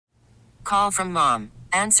Call from mom.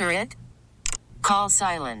 Answer it. Call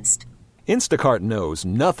silenced. Instacart knows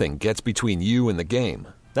nothing gets between you and the game.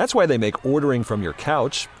 That's why they make ordering from your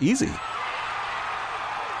couch easy.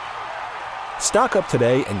 Stock up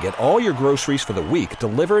today and get all your groceries for the week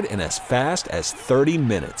delivered in as fast as 30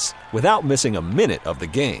 minutes without missing a minute of the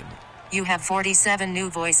game. You have 47 new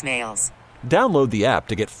voicemails. Download the app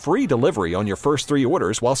to get free delivery on your first 3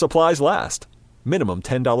 orders while supplies last. Minimum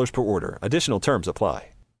 $10 per order. Additional terms apply.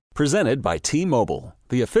 Presented by T-Mobile,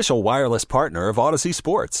 the official wireless partner of Odyssey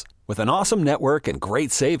Sports. With an awesome network and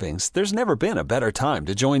great savings, there's never been a better time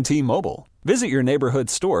to join T-Mobile. Visit your neighborhood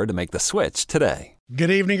store to make the switch today.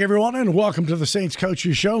 Good evening, everyone, and welcome to the Saints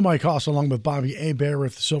Coaches Show. Mike Hoss along with Bobby Hebert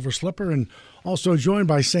with the Silver Slipper, and also joined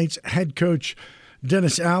by Saints head coach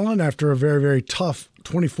Dennis Allen after a very, very tough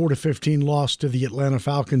 24-15 loss to the Atlanta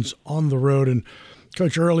Falcons on the road. And,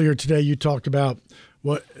 Coach, earlier today you talked about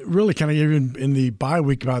what really kind of even in the bye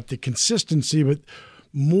week about the consistency, but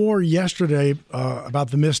more yesterday about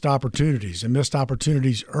the missed opportunities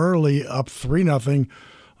early, up 3-0,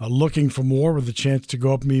 looking for more with a chance to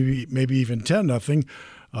go up maybe even 10-0.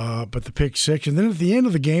 But the pick six, and then at the end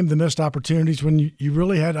of the game, the missed opportunities when you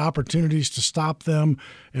really had opportunities to stop them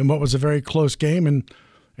in what was a very close game. And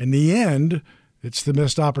in the end, it's the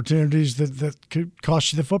missed opportunities that could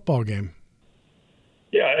cost you the football game.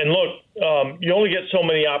 Yeah, and look, you only get so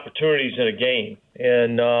many opportunities in a game,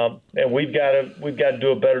 and we've got to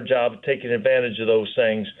do a better job of taking advantage of those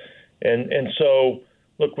things. And so,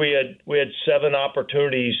 look, we had 7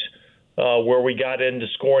 opportunities where we got into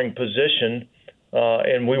scoring position,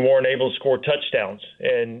 and we weren't able to score touchdowns.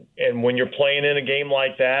 And when you're playing in a game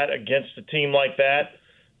like that against a team like that,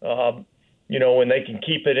 and they can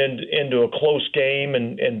keep it into a close game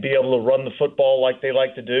and be able to run the football like they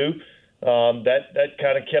like to do. That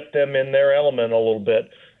kind of kept them in their element a little bit,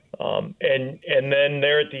 and then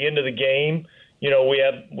there at the end of the game, we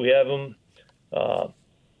have them,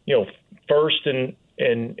 first and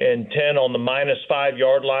 10 on the -5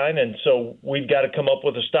 yard line, and so we've got to come up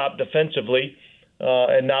with a stop defensively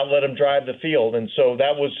and not let them drive the field, and so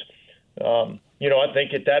that was, I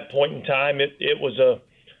think at that point in time it was a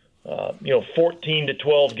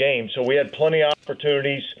 14-12 game, so we had plenty of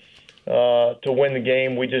opportunities to win the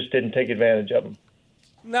game. We just didn't take advantage of them.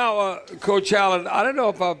 Now, Coach Allen, I don't know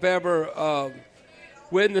if I've ever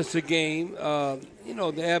witnessed a game, the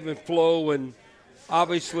ebb and flow, and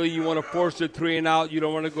obviously you want to force it 3 and out. You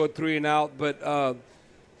don't want to go 3 and out. But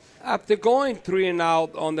after going 3 and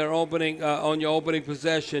out on their on your opening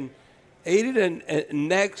possession, 8 of the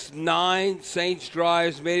next 9 Saints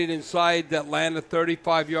drives made it inside the Atlanta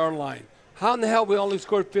 35-yard line. How in the hell we only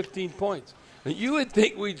scored 15 points? You would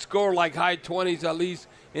think we'd score like high 20s, at least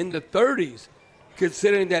in the 30s,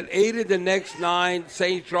 considering that 8 of the next 9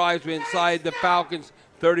 Saints drives were inside the Falcons'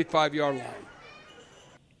 35-yard line.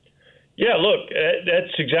 Yeah, look,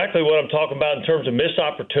 that's exactly what I'm talking about in terms of missed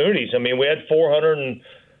opportunities. I mean, we had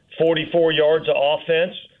 444 yards of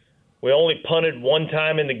offense. We only punted 1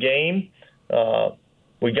 time in the game.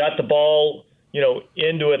 We got the ball,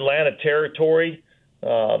 into Atlanta territory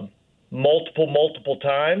multiple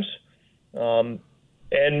times. And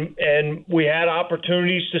we had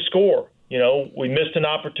opportunities to score. We missed an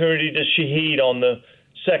opportunity to Shaheed on the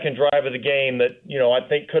second drive of the game that, I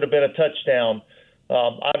think could have been a touchdown.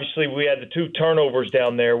 Obviously, we had the 2 turnovers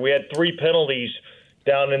down there. We had 3 penalties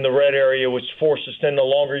down in the red area, which forced us into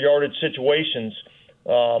longer yardage situations.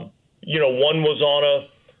 One was on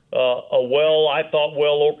I thought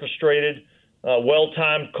well-orchestrated,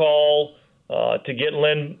 well-timed call to get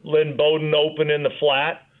Lynn Bowden open in the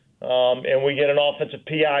flat. And we get an offensive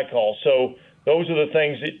PI call. So those are the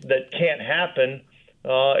things that can't happen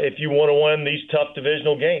if you want to win these tough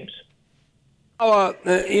divisional games.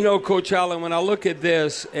 Coach Allen, when I look at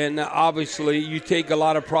this, and obviously you take a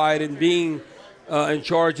lot of pride in being in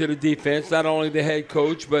charge of the defense, not only the head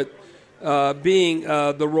coach, but being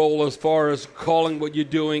the role as far as calling what you're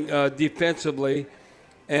doing defensively.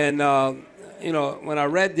 And, when I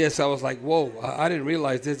read this, I was like, whoa, I didn't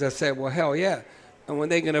realize this. I said, well, hell yeah. And when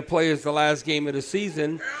they're going to play as the last game of the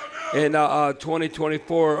season in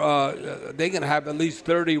 2024, they're going to have at least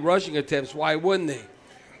 30 rushing attempts. Why wouldn't they?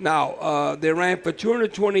 Now, they ran for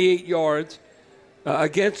 228 yards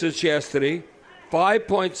against us yesterday,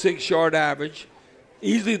 5.6 yard average,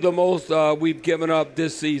 easily the most we've given up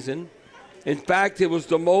this season. In fact, it was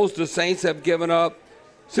the most the Saints have given up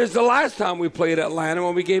since the last time we played Atlanta,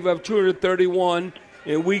 when we gave up 231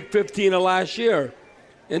 in Week 15 of last year.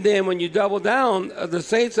 And then when you double down, the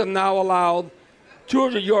Saints have now allowed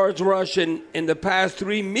 200 yards rushing in the past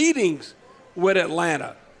 3 meetings with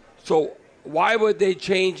Atlanta. So why would they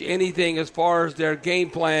change anything as far as their game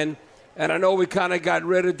plan And I know we kind of got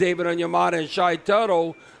rid of David Onyemata and Shai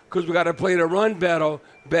Tuttle because we got to play the run better.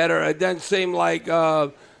 It doesn't seem like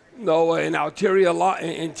an interior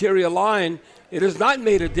line. It has not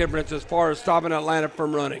made a difference as far as stopping Atlanta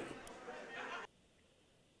from running.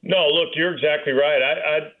 No, look, you're exactly right.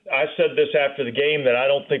 I said this after the game that I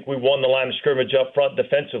don't think we won the line of scrimmage up front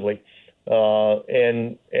defensively,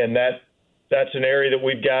 and that's an area that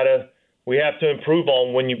we have to improve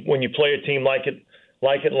on when you play a team like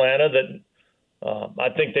Atlanta. That I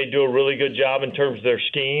think they do a really good job in terms of their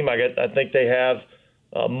scheme. I think they have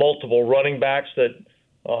multiple running backs that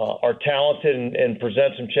are talented and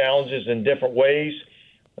present some challenges in different ways.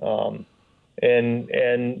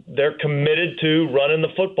 And they're committed to running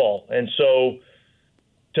the football. And so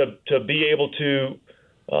to be able to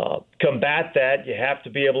combat that, you have to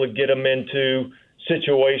be able to get them into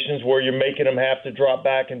situations where you're making them have to drop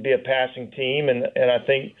back and be a passing team. And I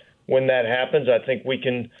think when that happens, I think we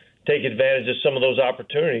can take advantage of some of those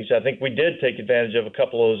opportunities. I think we did take advantage of a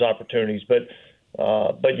couple of those opportunities. But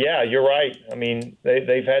yeah, you're right. I mean,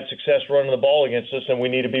 they've had success running the ball against us, and we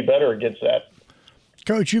need to be better against that.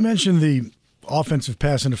 Coach, you mentioned the offensive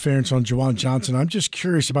pass interference on Juwan Johnson. I'm just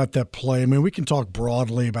curious about that play. I mean, we can talk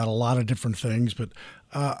broadly about a lot of different things, but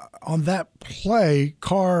on that play,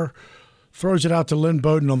 Carr throws it out to Lynn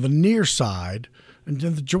Bowden on the near side, and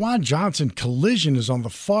then the Juwan Johnson collision is on the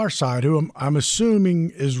far side, who I'm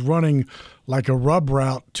assuming is running like a rub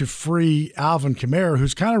route to free Alvin Kamara,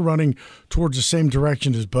 who's kind of running towards the same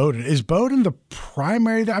direction as Bowden. Is Bowden the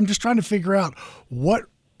primary there? I'm just trying to figure out what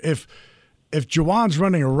if Juwan's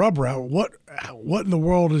running a rub route, what in the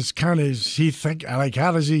world is he think, like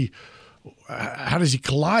how does he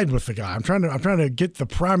collide with the guy? I'm trying to get the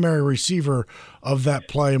primary receiver of that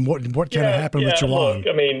play and what kind of happened with Juwan.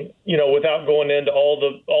 Look, I mean, without going into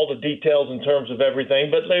all the details in terms of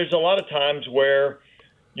everything, but there's a lot of times where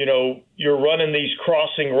you're running these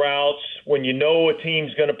crossing routes when you know a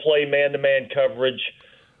team's going to play man-to-man coverage,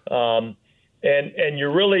 and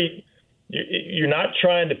you're not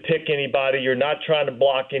trying to pick anybody. You're not trying to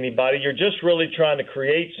block anybody. You're just really trying to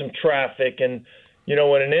create some traffic. And, in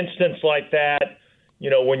an instance like that,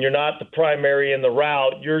 when you're not the primary in the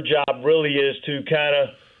route, your job really is to kind of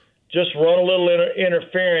just run a little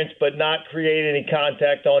interference but not create any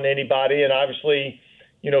contact on anybody. And obviously,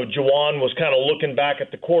 Juwan was kind of looking back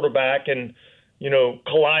at the quarterback and,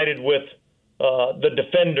 collided with the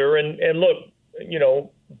defender. And look,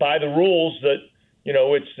 by the rules that,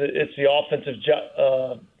 it's the offensive,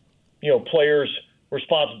 player's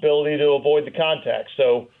responsibility to avoid the contact.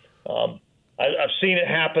 So I've seen it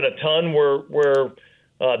happen a ton where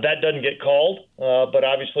that doesn't get called, but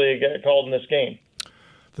obviously it got called in this game.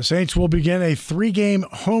 The Saints will begin a 3-game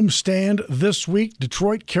homestand this week.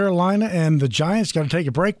 Detroit, Carolina, and the Giants. Got to take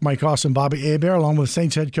a break. Mike Hoss and Bobby Hebert, along with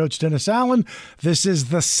Saints head coach Dennis Allen. This is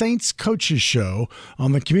the Saints Coaches Show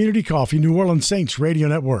on the Community Coffee New Orleans Saints Radio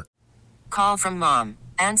Network. Call from mom.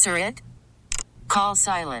 Answer it. Call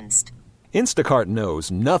silenced. Instacart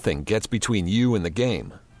knows nothing gets between you and the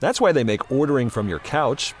game. That's why they make ordering from your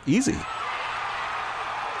couch easy.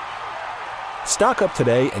 Stock up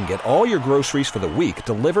today and get all your groceries for the week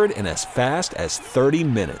delivered in as fast as 30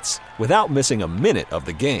 minutes without missing a minute of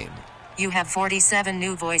the game. You have 47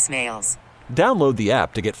 new voicemails. Download the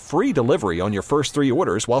app to get free delivery on your first 3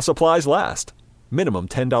 orders while supplies last. Minimum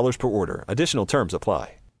 $10 per order. Additional terms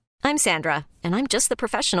apply. I'm Sandra, and I'm just the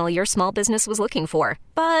professional your small business was looking for.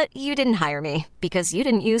 But you didn't hire me because you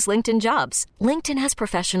didn't use LinkedIn Jobs. LinkedIn has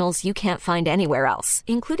professionals you can't find anywhere else,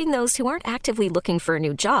 including those who aren't actively looking for a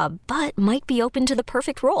new job, but might be open to the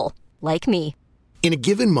perfect role, like me. In a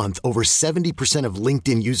given month, over 70% of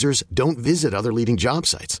LinkedIn users don't visit other leading job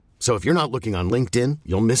sites. So if you're not looking on LinkedIn,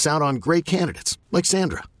 you'll miss out on great candidates, like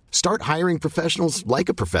Sandra. Start hiring professionals like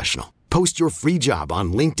a professional. Post your free job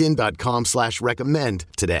on linkedin.com/recommend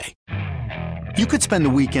today. You could spend the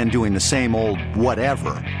weekend doing the same old whatever,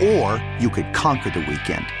 or you could conquer the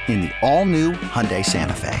weekend in the all-new Hyundai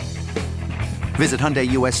Santa Fe. Visit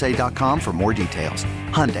HyundaiUSA.com for more details.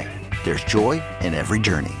 Hyundai, there's joy in every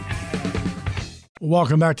journey.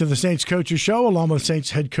 Welcome back to the Saints Coaches Show, along with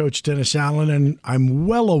Saints head coach Dennis Allen. And I'm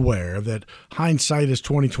well aware that hindsight is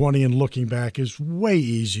 20/20 and looking back is way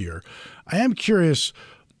easier. I am curious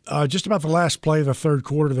just about the last play of the third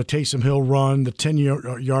quarter, the Taysom Hill run, the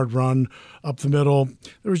 10-yard run up the middle.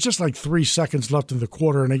 There was just like 3 seconds left in the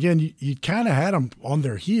quarter. And again, you kind of had them on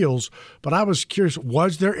their heels. But I was curious,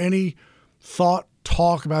 was there any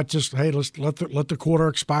talk about just, hey, let's let the quarter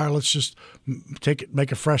expire. Let's just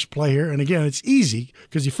make a fresh play here. And again, it's easy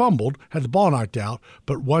because he fumbled, had the ball knocked out.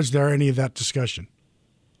 But was there any of that discussion?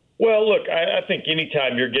 Well, look, I think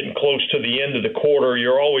anytime you're getting close to the end of the quarter,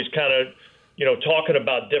 you're always kind of, talking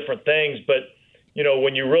about different things. But,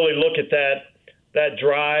 when you really look at that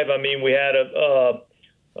drive, I mean, we had a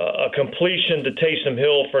completion to Taysom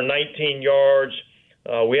Hill for 19 yards.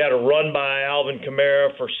 We had a run by Alvin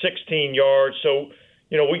Kamara for 16 yards. So,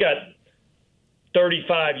 we got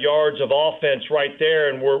 35 yards of offense right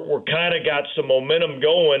there, and we're kind of got some momentum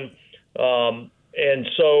going. And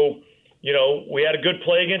so, we had a good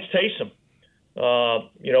play against Taysom.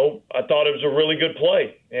 I thought it was a really good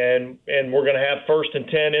play, and we're going to have 1st and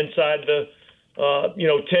 10 inside the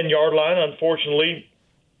 10-yard line. Unfortunately,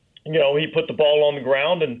 he put the ball on the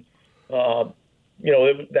ground, and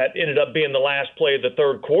that ended up being the last play of the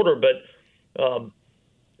third quarter. But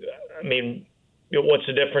I mean, what's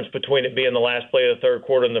the difference between it being the last play of the third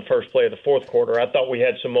quarter and the first play of the fourth quarter? I thought we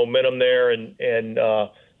had some momentum there, and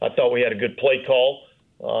I thought we had a good play call.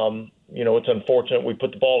 It's unfortunate we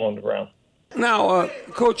put the ball on the ground. Now,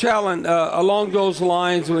 Coach Allen, along those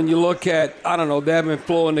lines, when you look at, the ebb and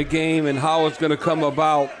flow in the game and how it's going to come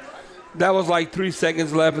about, that was like 3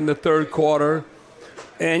 seconds left in the third quarter.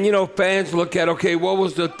 And, fans look at, okay, what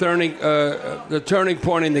was the turning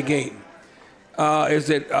point in the game? Is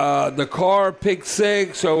it the Carr pick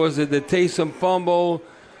six, or was it the Taysom fumble?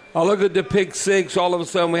 I look at the pick six, all of a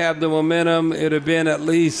sudden we have the momentum. It would have been at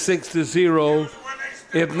least 6-0.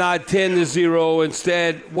 If not 10-0,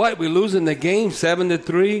 instead, we losing the game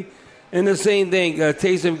 7-3, and the same thing.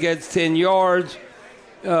 Taysom gets 10 yards.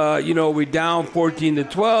 We down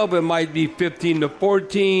 14-12. It might be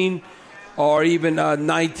 15-14, or even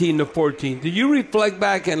 19-14. Do you reflect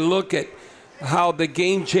back and look at how the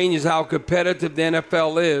game changes, how competitive the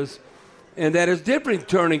NFL is, and that is different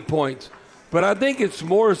turning points? But I think it's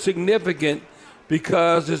more significant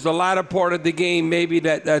because there's a lot of part of the game, maybe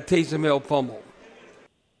that Taysom Hill fumble.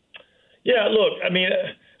 Yeah, look, I mean,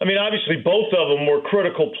 obviously both of them were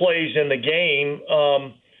critical plays in the game.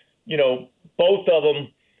 Both of them,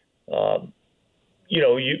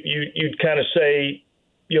 you'd kind of say,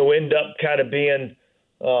 end up kind of being,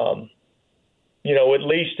 at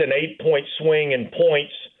least an 8-point swing in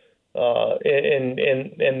points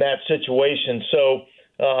in that situation. So,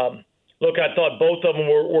 look, I thought both of them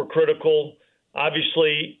were critical.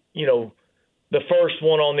 Obviously, the first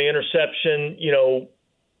one on the interception,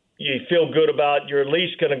 you feel good about. You're at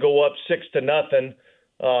least going to go up 6-0, and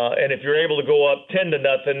if you're able to go up 10-0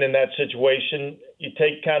 in that situation, you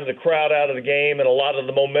take kind of the crowd out of the game and a lot of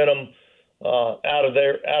the momentum out of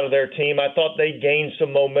their team. I thought they gained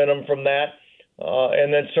some momentum from that,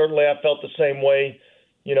 and then certainly I felt the same way,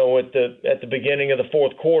 at the beginning of the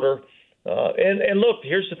fourth quarter. And look,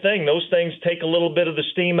 here's the thing: those things take a little bit of the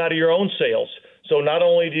steam out of your own sails. So not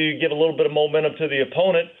only do you give a little bit of momentum to the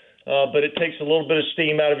opponent, but it takes a little bit of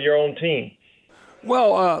steam out of your own team.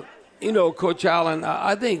 Well, Coach Allen,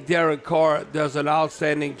 I think Derek Carr does an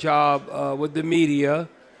outstanding job with the media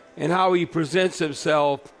and how he presents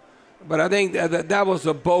himself. But I think that was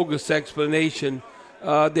a bogus explanation.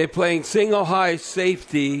 They're playing single high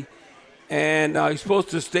safety, and he's supposed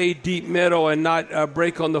to stay deep middle and not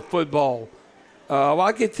break on the football. Well,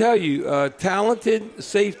 I can tell you, talented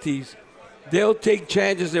safeties, they'll take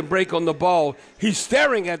chances and break on the ball. He's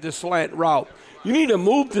staring at the slant route. You need to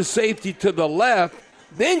move the safety to the left,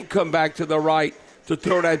 then come back to the right to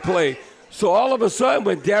throw that play. So all of a sudden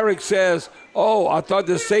when Derek says, I thought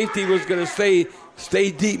the safety was going to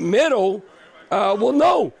stay deep middle, well,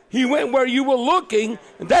 no. He went where you were looking,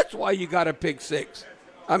 and that's why you got a pick six.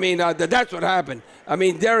 I mean, that's what happened. I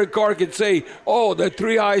mean, Derek Carr could say, the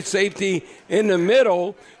three-high safety in the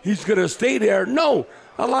middle, he's going to stay there. No.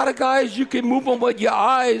 A lot of guys, you can move them with your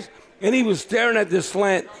eyes, and he was staring at the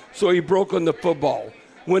slant, so he broke on the football.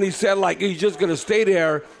 When he said, he's just going to stay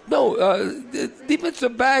there, no,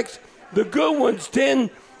 defensive backs, the good ones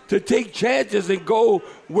tend to take chances and go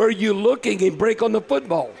where you're looking and break on the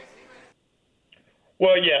football.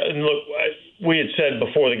 Well, yeah, and look, we had said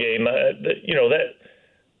before the game, that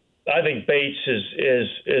I think Bates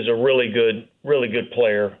is a really good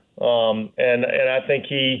player, and I think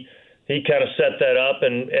he kind of set that up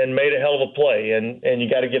and made a hell of a play, and you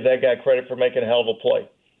got to give that guy credit for making a hell of a play.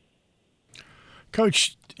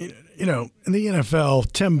 Coach, in the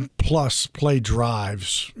NFL, 10-plus play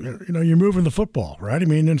drives, you're moving the football, right? I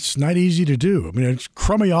mean, it's not easy to do. I mean, it's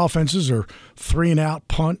crummy offenses are 3-and-out,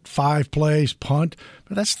 punt, 5 plays, punt,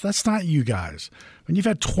 but that's not you guys. When you've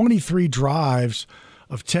had 23 drives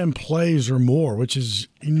of 10 plays or more, which is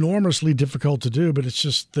enormously difficult to do, but it's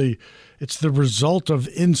just it's the result of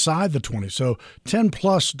inside the 20. So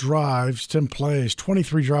 10-plus drives, 10 plays,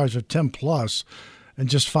 23 drives of 10-plus. and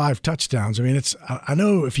just 5 touchdowns. I mean, I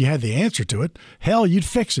know if you had the answer to it, hell, you'd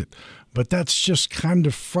fix it. But that's just kind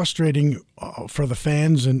of frustrating for the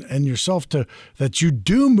fans and yourself that you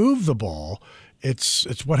do move the ball.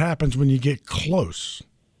 It's what happens when you get close.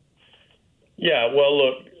 Yeah, well,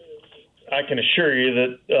 look, I can assure you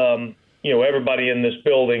that everybody in this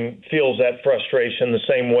building feels that frustration the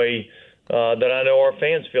same way that I know our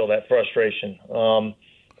fans feel that frustration.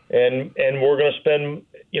 And we're going to spend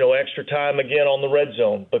extra time again on the red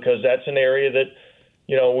zone, because that's an area that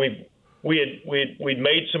we'd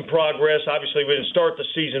made some progress. Obviously, we didn't start the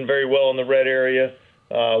season very well in the red area.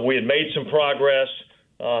 We had made some progress,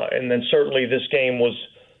 and then certainly this game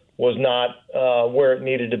was not where it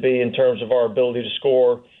needed to be in terms of our ability to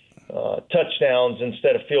score touchdowns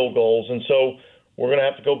instead of field goals. And so we're going to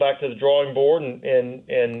have to go back to the drawing board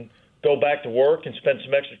and go back to work and spend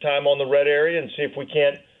some extra time on the red area and see if we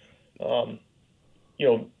can't,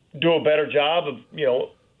 do a better job of,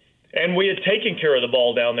 and we had taken care of the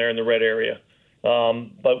ball down there in the red area,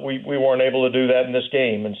 but we weren't able to do that in this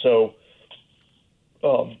game. And so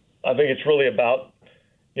I think it's really about,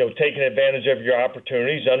 taking advantage of your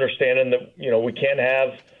opportunities, understanding that, we can't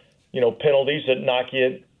have, penalties that knock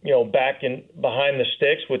you, back in behind the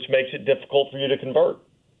sticks, which makes it difficult for you to convert.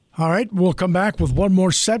 All right, we'll come back with one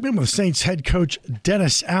more segment with Saints head coach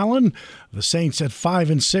Dennis Allen. The Saints at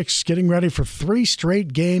 5-6, getting ready for 3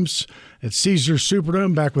 straight games at Caesars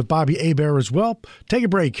Superdome. Back with Bobby Hebert as well. Take a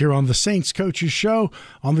break here on the Saints Coaches Show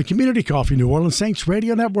on the Community Coffee New Orleans Saints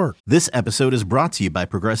Radio Network. This episode is brought to you by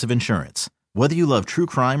Progressive Insurance. Whether you love true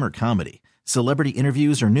crime or comedy, celebrity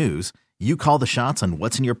interviews or news, you call the shots on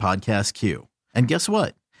what's in your podcast queue. And guess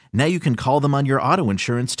what? Now you can call them on your auto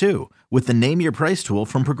insurance too with the Name Your Price tool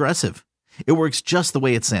from Progressive. It works just the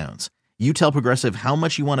way it sounds. You tell Progressive how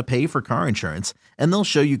much you want to pay for car insurance, and they'll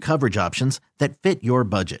show you coverage options that fit your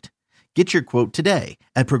budget. Get your quote today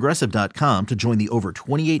at Progressive.com to join the over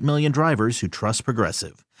 28 million drivers who trust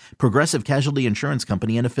Progressive. Progressive Casualty Insurance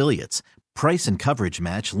Company and Affiliates. Price and coverage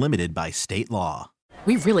match limited by state law.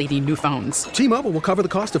 We really need new phones. T-Mobile will cover the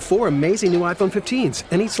cost of 4 amazing new iPhone 15s,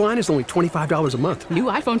 and each line is only $25 a month. New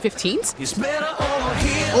iPhone 15s? It's better over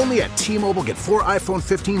here. Only at T-Mobile, get 4 iPhone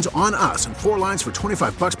 15s on us and 4 lines for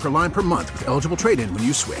 $25 per line per month with eligible trade-in when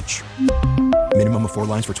you switch. Minimum of 4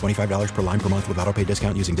 lines for $25 per line per month with autopay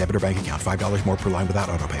discount using debit or bank account. $5 more per line without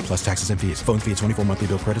autopay, plus taxes and fees. Phone fee at 24 monthly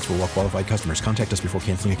bill credits for well-qualified customers. Contact us before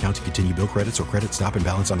canceling account to continue bill credits or credit stop and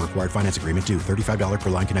balance on required finance agreement due. $35 per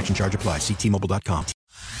line connection charge applies. See T-Mobile.com.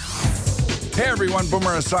 Hey everyone,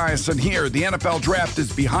 Boomer Esiason here. The NFL Draft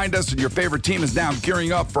is behind us and your favorite team is now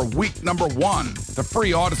gearing up for week number 1. The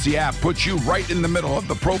free Odyssey app puts you right in the middle of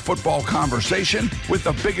the pro football conversation with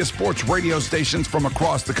the biggest sports radio stations from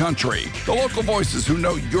across the country. The local voices who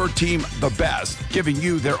know your team the best, giving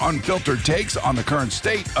you their unfiltered takes on the current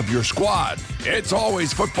state of your squad. It's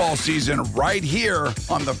always football season right here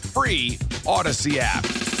on the free Odyssey app.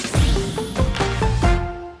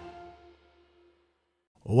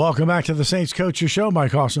 Welcome back to the Saints Coaches Show.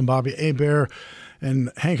 Mike Austin, Bobby Hebert in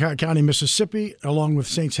Hancock County, Mississippi, along with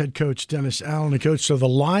Saints head coach Dennis Allen. And coach, so the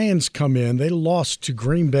Lions come in. They lost to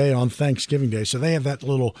Green Bay on Thanksgiving Day, so they have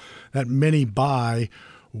that mini bye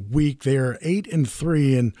week. They are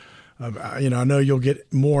 8-3, and I know you'll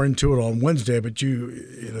get more into it on Wednesday, but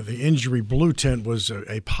the injury blue tent was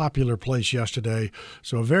a popular place yesterday.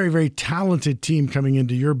 So a very, very talented team coming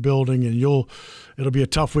into your building, and it'll be a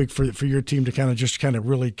tough week for your team to kind of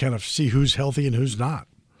really see who's healthy and who's not.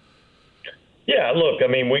 Yeah, look, I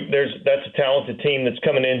mean, that's a talented team that's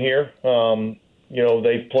coming in here.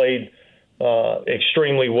 They've played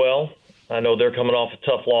extremely well. I know they're coming off a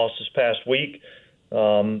tough loss this past week.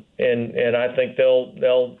 And I think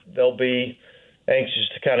they'll be anxious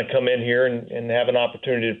to kind of come in here and have an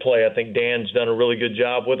opportunity to play. I think Dan's done a really good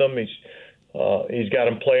job with them. He's got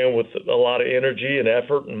them playing with a lot of energy and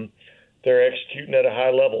effort, and they're executing at a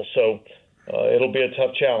high level. So it'll be a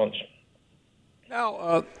tough challenge.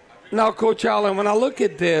 Now, Coach Allen, when I look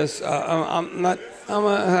at this, I'm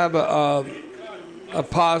gonna have a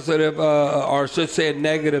positive, or I should say a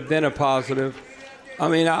negative, then a positive. I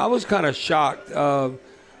mean, I was kind of shocked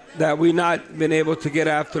that we not been able to get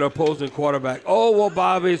after the opposing quarterback. Oh, well,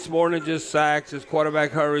 Bobby, it's more than just sacks. It's quarterback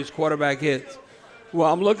hurries, quarterback hits.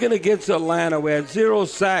 Well, I'm looking against Atlanta. We had 0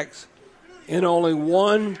 sacks and only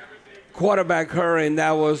 1 quarterback hurry, and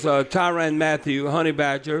that was Tyrann Mathieu, Honey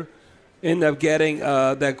Badger, ended up getting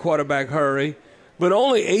that quarterback hurry. But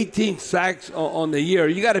only 18 sacks on the year.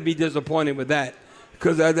 You got to be disappointed with that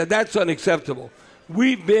because that's unacceptable.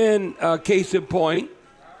 We've been, case in point,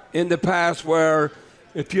 in the past where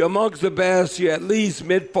if you're amongst the best, you're at least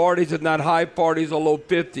mid-40s, if not high 40s or low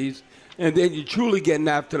 50s. and then you're truly getting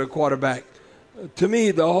after the quarterback. To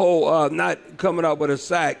me, the whole not coming up with a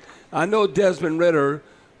sack. I know Desmond Ridder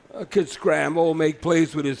could scramble, make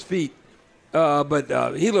plays with his feet,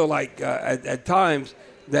 but he looked like at times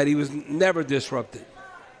that he was never disrupted.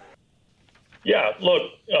 Yeah, look,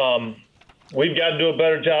 we've got to do a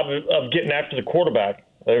better job of getting after the quarterback.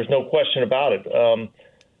 There's no question about it.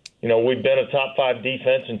 We've been a top 5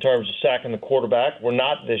 defense in terms of sacking the quarterback. We're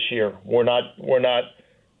not this year. We're not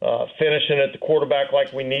finishing at the quarterback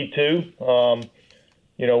like we need to.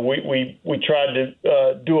 We tried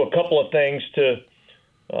to do a couple of things to,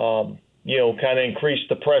 kind of increase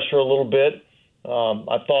the pressure a little bit.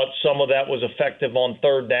 I thought some of that was effective on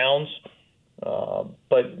third downs.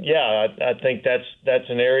 But yeah, I think that's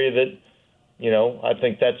an area that, I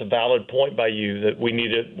think that's a valid point by you that we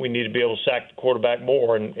need to be able to sack the quarterback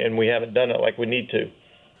more, and we haven't done it like we need to.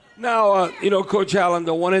 Now, Coach Allen,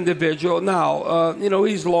 the one individual, now,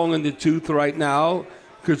 he's long in the tooth right now,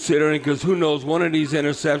 considering, because who knows, one of these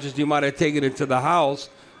interceptions, you might have taken it to the house,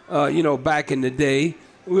 back in the day.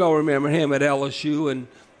 We all remember him at LSU and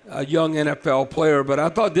a young NFL player, but I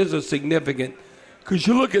thought this was significant because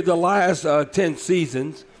you look at the last 10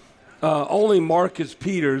 seasons, only Marcus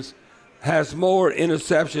Peters has more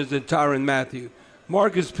interceptions than Tyrann Mathieu.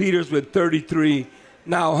 Marcus Peters with 33,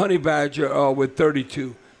 now Honey Badger with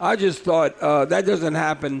 32. I just thought that doesn't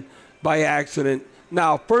happen by accident.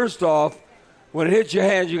 Now, first off, when it hits your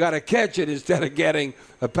hands, you got to catch it instead of getting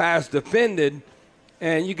a pass defended,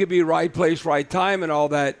 and you could be right place, right time, and all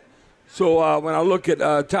that. So when I look at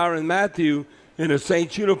Tyrann Mathieu in a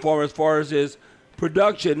Saints uniform, as far as his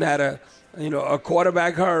production, had a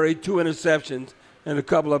quarterback hurry, 2 interceptions, and a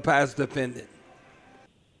couple of passes defended.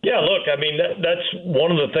 Yeah, look, I mean that's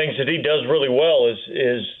one of the things that he does really well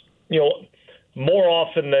is more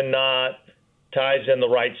often than not, Ty's in the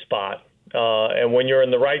right spot. And when you're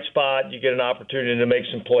in the right spot, you get an opportunity to make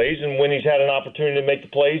some plays. And when he's had an opportunity to make the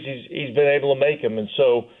plays, he's been able to make them. And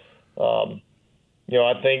so,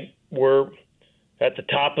 I think we're at the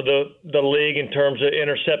top of the league in terms of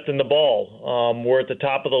intercepting the ball. We're at the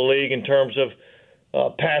top of the league in terms of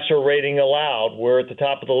passer rating allowed. We're at the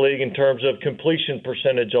top of the league in terms of completion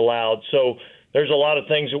percentage allowed. So there's a lot of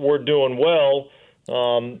things that we're doing well,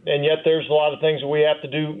 and yet there's a lot of things that we have to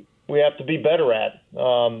do. We have to be better at.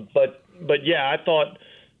 But yeah, I thought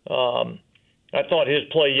his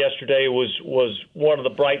play yesterday was one of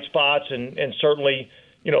the bright spots, and certainly,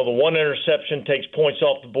 the one interception takes points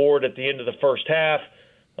off the board at the end of the first half.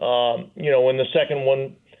 And the second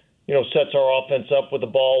one, sets our offense up with the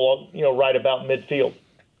ball, right about midfield.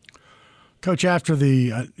 Coach, after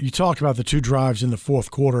you talked about the 2 drives in the fourth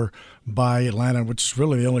quarter by Atlanta, which is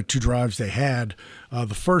really the only 2 drives they had.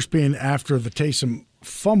 The first being after the Taysom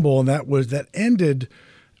fumble, and that ended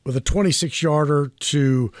with a 26-yarder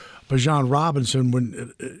to Bijan Robinson.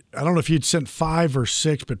 When I don't know if he'd sent 5 or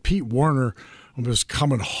 6, but Pete Werner was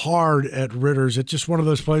coming hard at Ritters. It's just one of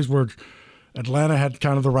those plays where Atlanta had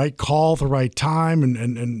kind of the right call at the right time,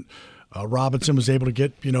 and Robinson was able to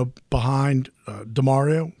get behind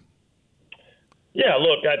DeMario. Yeah,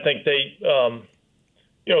 look, I think they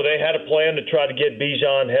had a plan to try to get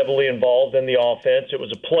Bijan heavily involved in the offense. It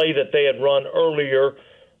was a play that they had run earlier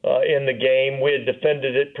in the game. We had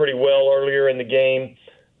defended it pretty well earlier in the game,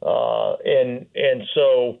 and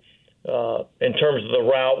so in terms of the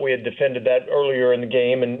route, we had defended that earlier in the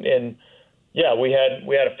game, and yeah, we had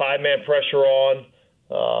a 5-man pressure on.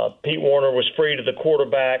 Pete Werner was free to the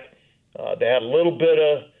quarterback. They had a little bit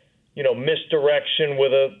of misdirection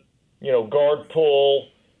with a guard pull,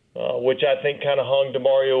 which I think kind of hung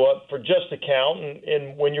DeMario up for just a count.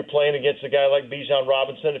 And when you're playing against a guy like Bijan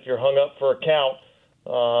Robinson, if you're hung up for a count,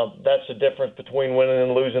 that's the difference between winning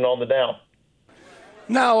and losing on the down.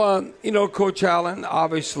 Now, Coach Allen,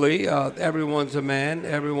 obviously, everyone's a man,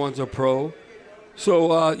 everyone's a pro.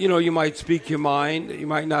 So, you might speak your mind. You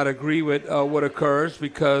might not agree with what occurs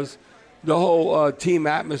because the whole team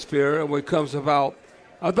atmosphere and what comes about,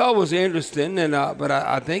 I thought was interesting, but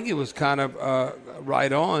I think it was kind of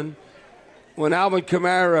right on. When Alvin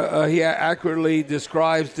Kamara, he accurately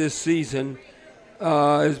describes this season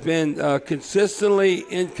has been consistently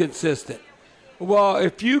inconsistent. Well,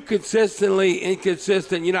 if you consistently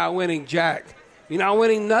inconsistent, you're not winning jack. You're not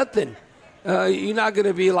winning nothing. You're not going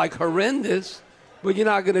to be like horrendous, but you're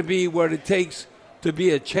not going to be what it takes to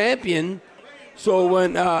be a champion. So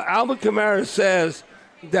when Alvin Kamara says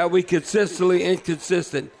that we consistently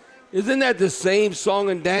inconsistent, isn't that the same song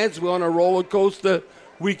and dance? We're on a roller coaster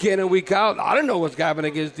week in and week out. I don't know what's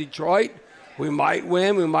happening against Detroit. We might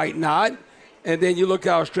win, we might not. And then you look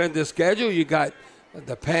at our strength of schedule. You got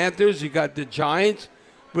the Panthers, you got the Giants.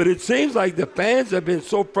 But it seems like the fans have been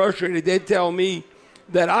so frustrated. They tell me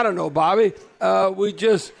that, I don't know, Bobby, we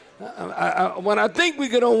just when I think we're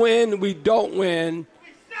going to win, we don't win.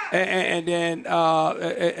 And then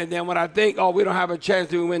when I think, we don't have a chance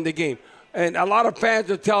to win the game. And a lot of fans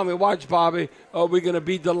are telling me, watch, Bobby, we're going to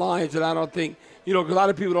beat the Lions. And I don't think, because a lot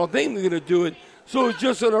of people don't think we're going to do it. So it's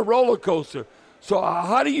just on a roller coaster. So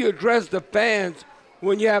how do you address the fans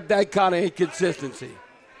when you have that kind of inconsistency?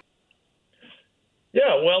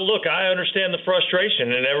 Yeah, well, look, I understand the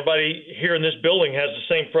frustration, and everybody here in this building has the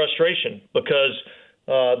same frustration because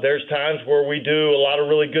there's times where we do a lot of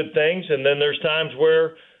really good things, and then there's times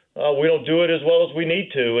where we don't do it as well as we need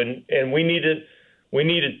to, and we need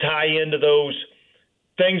to tie into those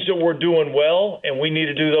things that we're doing well, and we need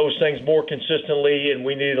to do those things more consistently, and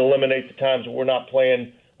we need to eliminate the times that we're not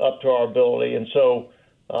playing up to our ability. And so,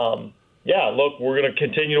 look, we're going to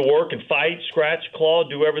continue to work and fight, scratch, claw,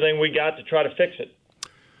 do everything we got to try to fix it.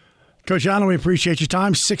 Coach Allen, we appreciate your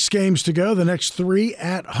time. 6 games to go, the next 3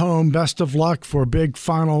 at home. Best of luck for a big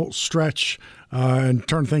final stretch and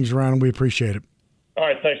turn things around. We appreciate it. All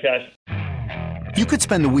right, thanks, guys. You could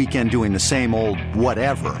spend the weekend doing the same old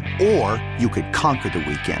whatever, or you could conquer the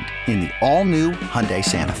weekend in the all-new Hyundai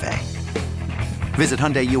Santa Fe. Visit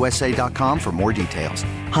HyundaiUSA.com for more details.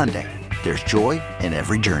 Hyundai, there's joy in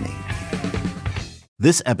every journey.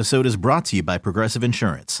 This episode is brought to you by Progressive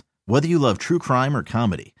Insurance. Whether you love true crime or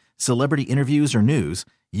comedy, celebrity interviews or news,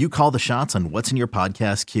 you call the shots on what's in your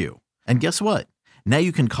podcast queue. And guess what? Now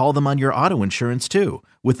you can call them on your auto insurance too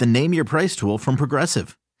with the Name Your Price tool from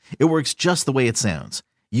Progressive. It works just the way it sounds.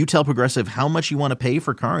 You tell Progressive how much you want to pay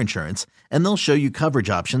for car insurance, and they'll show you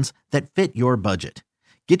coverage options that fit your budget.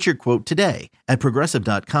 Get your quote today at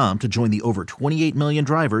Progressive.com to join the over 28 million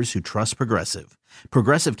drivers who trust Progressive.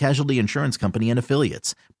 Progressive Casualty Insurance Company and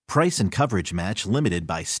Affiliates. Price and coverage match limited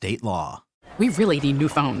by state law. We really need new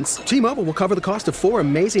phones. T-Mobile will cover the cost of 4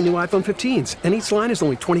 amazing new iPhone 15s, and each line is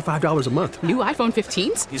only $25 a month. New iPhone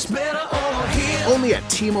 15s? It's better over here. Only at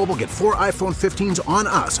T-Mobile, get 4 iPhone 15s on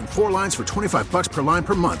us and 4 lines for $25 per line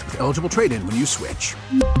per month with eligible trade-in when you switch.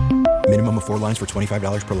 Minimum of 4 lines for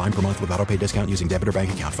 $25 per line per month with auto-pay discount using debit or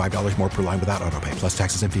bank account. $5 more per line without auto-pay, plus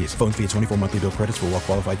taxes and fees. Phone fee at 24 monthly bill credits for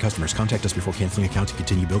well-qualified customers. Contact us before canceling account to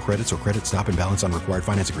continue bill credits or credit stop and balance on required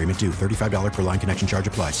finance agreement due. $35 per line connection charge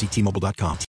applies. See T-Mobile.com.